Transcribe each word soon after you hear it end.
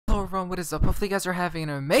everyone, what is up? Hopefully you guys are having an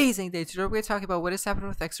amazing day. Today we're going to talk about what is happening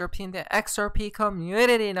with XRP in the XRP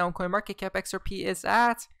community. Now, CoinMarketCap XRP is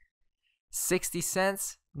at 60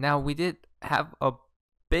 cents. Now, we did have a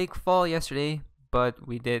big fall yesterday, but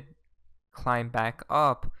we did climb back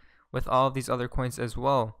up with all of these other coins as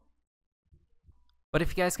well. But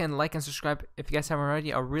if you guys can like and subscribe, if you guys haven't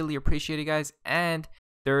already, I really appreciate it, guys. And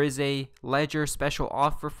there is a Ledger special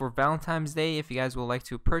offer for Valentine's Day if you guys would like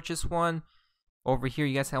to purchase one. Over here,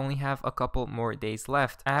 you guys only have a couple more days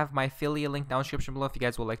left. I have my affiliate link down in the description below if you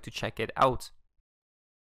guys would like to check it out.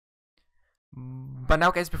 But now,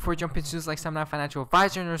 guys, before we jump into this, like, I'm not a financial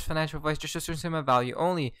advisor, nor is financial advice, just a certain amount of value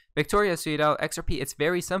only. Victoria, SOOOO, XRP, it's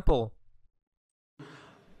very simple.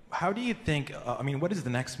 How do you think, what is the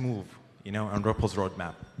next move, on Ripple's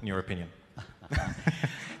roadmap, in your opinion?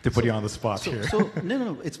 To put you on the spot here.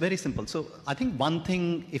 No, it's very simple. So I think one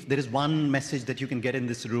thing, if there is one message that you can get in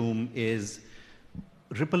this room is,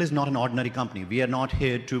 Ripple is not an ordinary company. We are not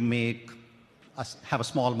here to have a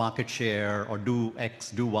small market share or do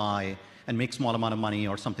X, do Y, and make small amount of money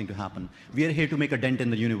or something to happen. We are here to make a dent in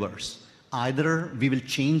the universe. Either we will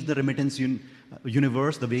change the remittance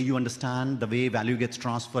universe, the way you understand, the way value gets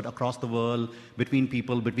transferred across the world, between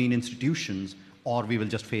people, between institutions, or we will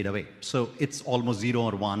just fade away. So it's almost 0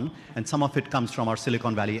 or 1, and some of it comes from our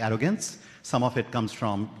Silicon Valley arrogance. Some of it comes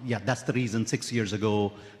from, that's the reason 6 years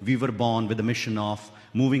ago we were born with the mission of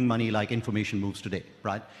moving money like information moves today,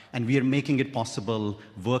 right? And we are making it possible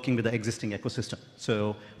working with the existing ecosystem.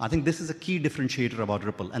 So I think this is a key differentiator about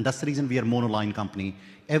Ripple, and that's the reason we are a monoline company.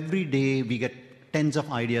 Every day we get tens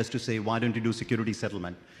of ideas to say, why don't you do security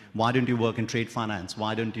settlement? Why don't you work in trade finance?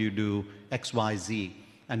 Why don't you do X, Y, Z?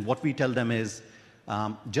 And what we tell them is,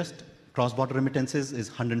 just cross-border remittances is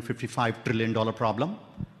 $155 trillion problem.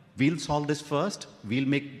 We'll solve this first. We'll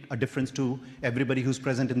make a difference to everybody who's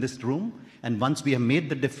present in this room. And once we have made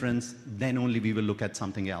the difference, then only we will look at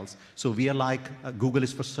something else. So we are like Google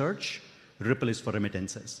is for search, Ripple is for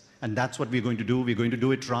remittances. And that's what we're going to do. We're going to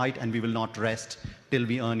do it right, and we will not rest till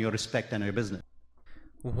we earn your respect and your business.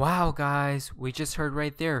 Wow, guys, we just heard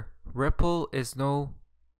right there. Ripple is no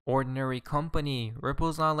ordinary company.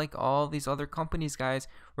 Ripple's not like all these other companies, guys.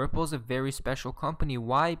 Ripple's a very special company.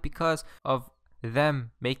 Why? Because of them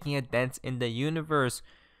making a dent in the universe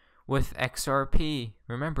with XRP.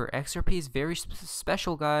 Remember, XRP is very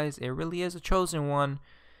special, guys. It really is a chosen one.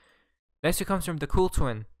 Next, it comes from the Cool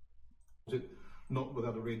Twin. Not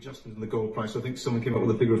without a readjustment in the gold price. I think someone came up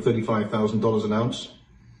with a figure of $35,000 an ounce.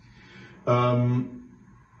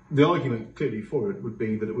 The argument clearly for it would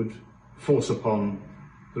be that it would force upon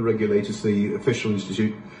the regulators, the official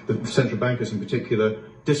institute, the central bankers in particular,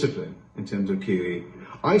 discipline in terms of QE.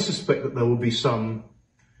 I suspect that there will be some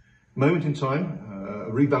moment in time,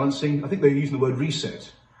 rebalancing. I think they're using the word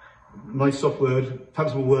reset. Nice soft word,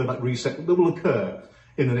 perhaps a word like reset, that will occur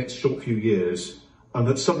in the next short few years, and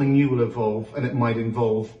that something new will evolve, and it might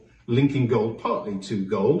involve linking gold partly to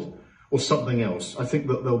gold or something else. I think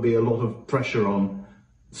that there'll be a lot of pressure on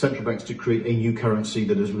central banks to create a new currency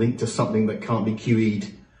that is linked to something that can't be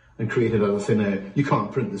QE'd and created out of thin air. You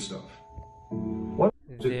can't print this stuff. What?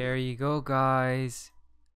 There you go, guys.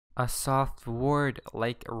 A soft word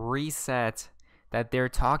like reset that they're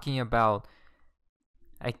talking about.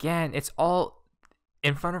 Again, it's all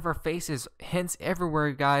in front of our faces. Hints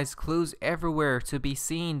everywhere, guys. Clues everywhere to be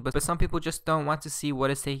seen. But some people just don't want to see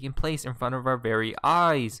what is taking place in front of our very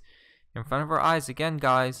eyes. In front of our eyes again,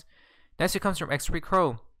 guys. Next, it comes from XRP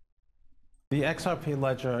Crow. The XRP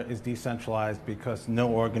ledger is decentralized because no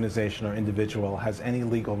organization or individual has any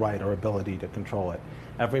legal right or ability to control it.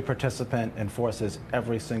 Every participant enforces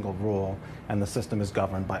every single rule, and the system is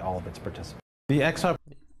governed by all of its participants.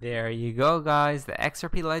 There you go, guys. The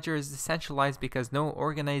XRP ledger is decentralized because no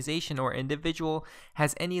organization or individual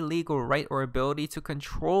has any legal right or ability to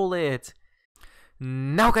control it.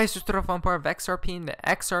 Now, guys, just to the fun part of XRP in the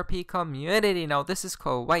XRP community. Now, this is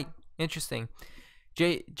quite interesting.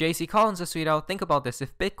 JC Collins, SOOOO, think about this.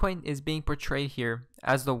 If Bitcoin is being portrayed here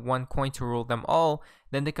as the one coin to rule them all,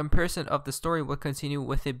 then the comparison of the story will continue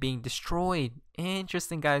with it being destroyed.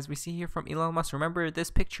 Interesting, guys. We see here from Elon Musk. Remember this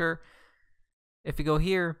picture? If you go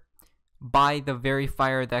here, by the very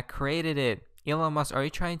fire that created it. Elon Musk, are you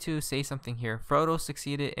trying to say something here? Frodo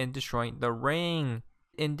succeeded in destroying the ring.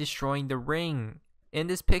 In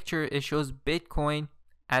this picture, it shows Bitcoin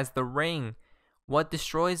as the ring. What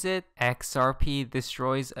destroys it? XRP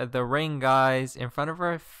destroys the ring, guys, in front of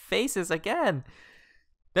our faces again.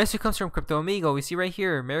 Next, it comes from Crypto Amigo. We see right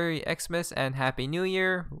here, Merry Xmas and Happy New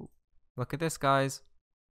Year. Look at this, guys.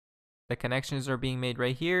 The connections are being made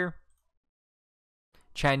right here.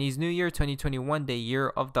 Chinese New Year 2021, the year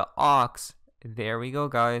of the ox. There we go,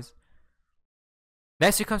 guys.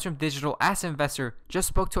 Next one comes from Digital Asset Investor. Just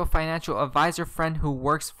spoke to a financial advisor friend who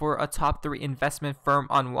works for a top 3 investment firm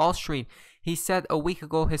on Wall Street. He said a week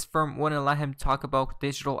ago his firm wouldn't let him talk about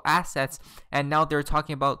digital assets, and now they're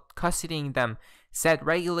talking about custodying them. Said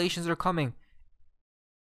regulations are coming.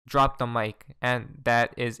 Drop the mic, and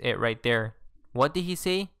that is it right there. What did he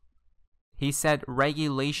say? He said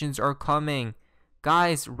regulations are coming.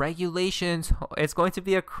 Guys, regulations, it's going to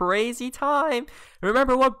be a crazy time.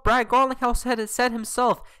 Remember what Brad Garlinghouse said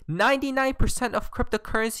himself. 99% of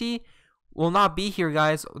cryptocurrency will not be here,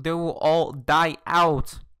 guys. They will all die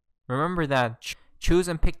out. Remember that. Choose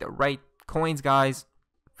and pick the right coins, guys.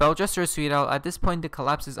 Veldresser tweeted out, at this point the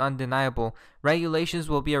collapse is undeniable. Regulations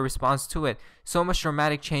will be a response to it. So much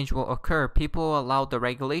dramatic change will occur. People will allow the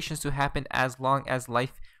regulations to happen as long as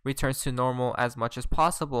life returns to normal as much as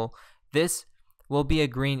possible. This will be a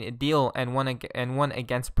green deal and one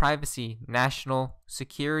against privacy, national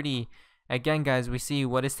security. Again, guys, we see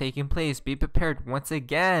what is taking place. Be prepared once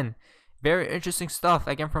again. Very interesting stuff.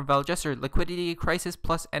 Again, from Veldresser, liquidity crisis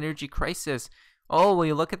plus energy crisis. Oh, will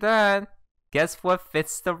you look at that? Guess what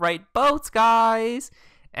fits the right boats, guys?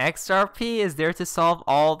 XRP is there to solve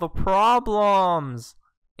all the problems.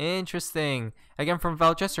 Interesting. Again, from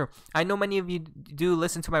Veldresser, I know many of you do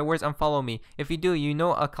listen to my words and follow me. If you do, you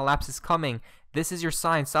know a collapse is coming. This is your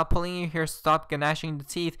sign. Stop pulling your hair. Stop gnashing the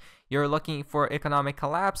teeth. You're looking for economic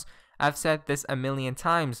collapse. I've said this a million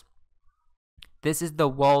times. This is the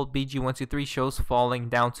wall BG123 shows falling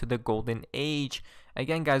down to the golden age.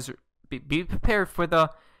 Again, guys, be prepared for the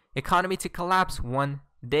economy to collapse one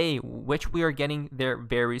day, which we are getting there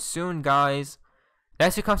very soon, guys.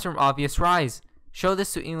 Next, it comes from Obvious Rise. Show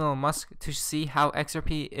this to Elon Musk to see how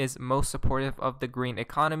XRP is most supportive of the green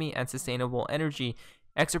economy and sustainable energy.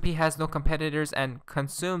 XRP has no competitors and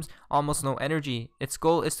consumes almost no energy. Its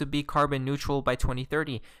goal is to be carbon neutral by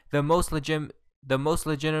 2030. The most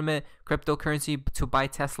legitimate cryptocurrency to buy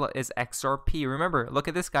Tesla is XRP. Remember, look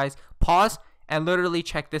at this, guys. Pause and literally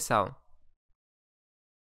check this out.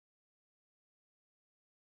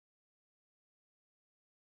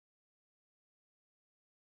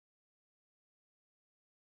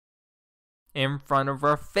 In front of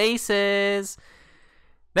our faces.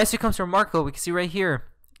 Next, it comes from Marco. We can see right here.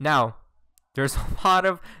 Now, there's a lot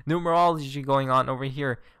of numerology going on over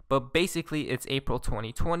here, but basically it's April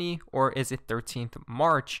 2020, or is it 13th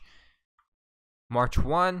March? March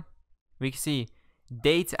 1. We can see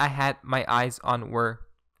dates I had my eyes on were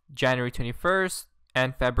January 21st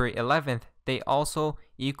and February 11th. They also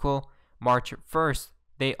equal March 1st.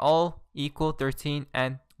 They all equal 13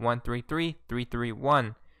 and 133,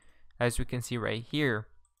 331. As we can see right here.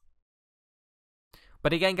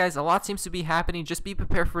 But again, guys, a lot seems to be happening. Just be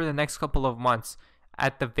prepared for the next couple of months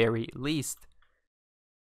at the very least.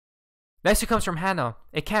 Next, it comes from Hannah.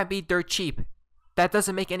 It can't be dirt cheap. That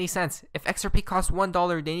doesn't make any sense. If XRP costs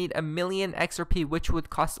 $1, they need 1 million XRP, which would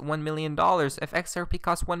cost $1 million. If XRP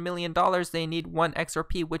costs $1 million, they need 1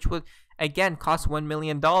 XRP, which would again cost $1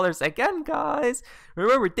 million. Again, guys,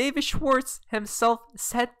 remember David Schwartz himself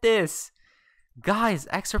said this. Guys,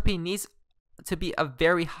 XRP needs to be a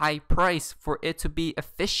very high price for it to be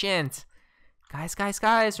efficient.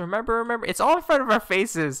 Guys, remember, it's all in front of our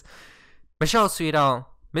faces. Michelle Sweeto,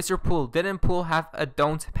 Mr. Poole, didn't Poole have a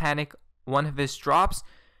don't panic one of his drops?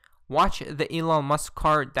 Watch the Elon Musk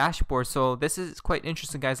car dashboard. So this is quite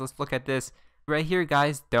interesting, guys. Let's look at this right here,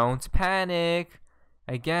 guys. Don't panic.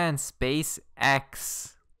 Again,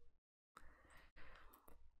 SpaceX.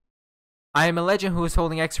 I am a legend who is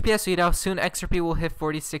holding XRP. So soon XRP will hit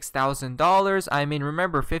 $46,000. I mean,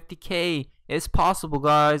 remember, 50K is possible,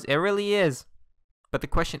 guys. It really is. But the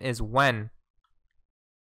question is when.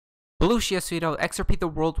 Belushi Suido, XRP the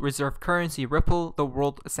world reserve currency. Ripple the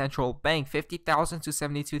world central bank. $50,000 to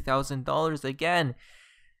 $72,000 again.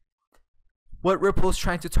 What Ripple is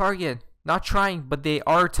trying to target? Not trying, but they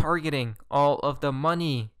are targeting all of the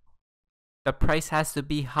money. The price has to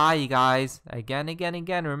be high, guys. Again.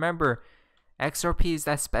 Remember, XRP is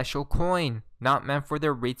that special coin, not meant for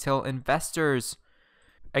the retail investors.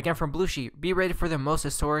 Again, from Belushi, be ready for the most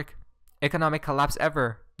historic economic collapse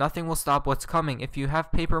ever. Nothing will stop what's coming. If you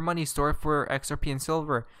have paper money, store it for XRP and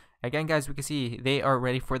silver. Again, guys, we can see they are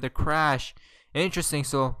ready for the crash. Interesting,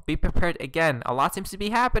 so be prepared again. A lot seems to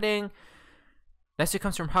be happening. Next, it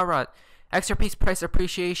comes from Harat. XRP's price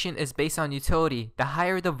appreciation is based on utility. The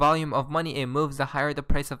higher the volume of money it moves, the higher the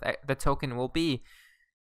price of the token will be.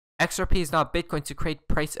 XRP is not Bitcoin to create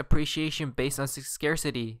price appreciation based on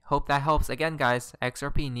scarcity. Hope that helps. Again, guys,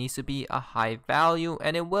 XRP needs to be a high value,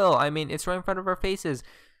 and it will. I mean, it's right in front of our faces.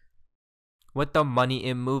 With the money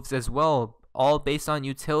it moves as well. All based on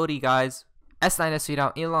utility, guys. S9 has tweeted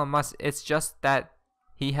out, Elon Musk, it's just that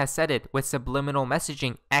He has said it with subliminal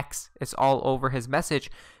messaging. X is all over his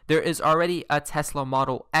message. There is already a Tesla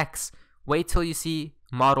Model X. Wait till you see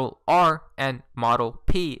Model R and Model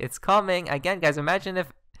P. It's coming. Again, guys, imagine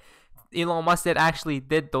if Elon Musk actually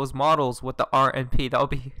did those models with the R and P. That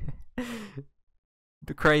would be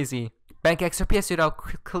crazy. Bank XRP has stood out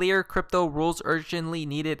clear crypto rules urgently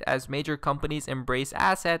needed as major companies embrace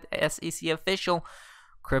asset. SEC official.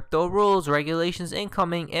 Crypto rules, regulations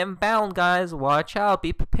incoming, inbound, guys. Watch out,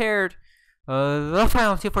 be prepared. The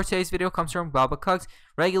final tip for today's video comes from Baba Cugs.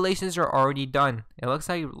 Regulations are already done. It looks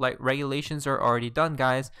like regulations are already done,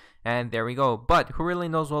 guys. And there we go. But who really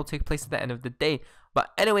knows what will take place at the end of the day?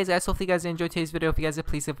 But anyways, guys, hopefully you guys enjoyed today's video. If you guys did,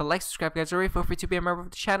 please leave a like, subscribe, guys. Already feel free to be a member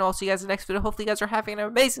of the channel. I'll see you guys in the next video. Hopefully you guys are having an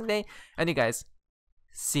amazing day. And you guys,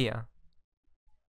 see ya.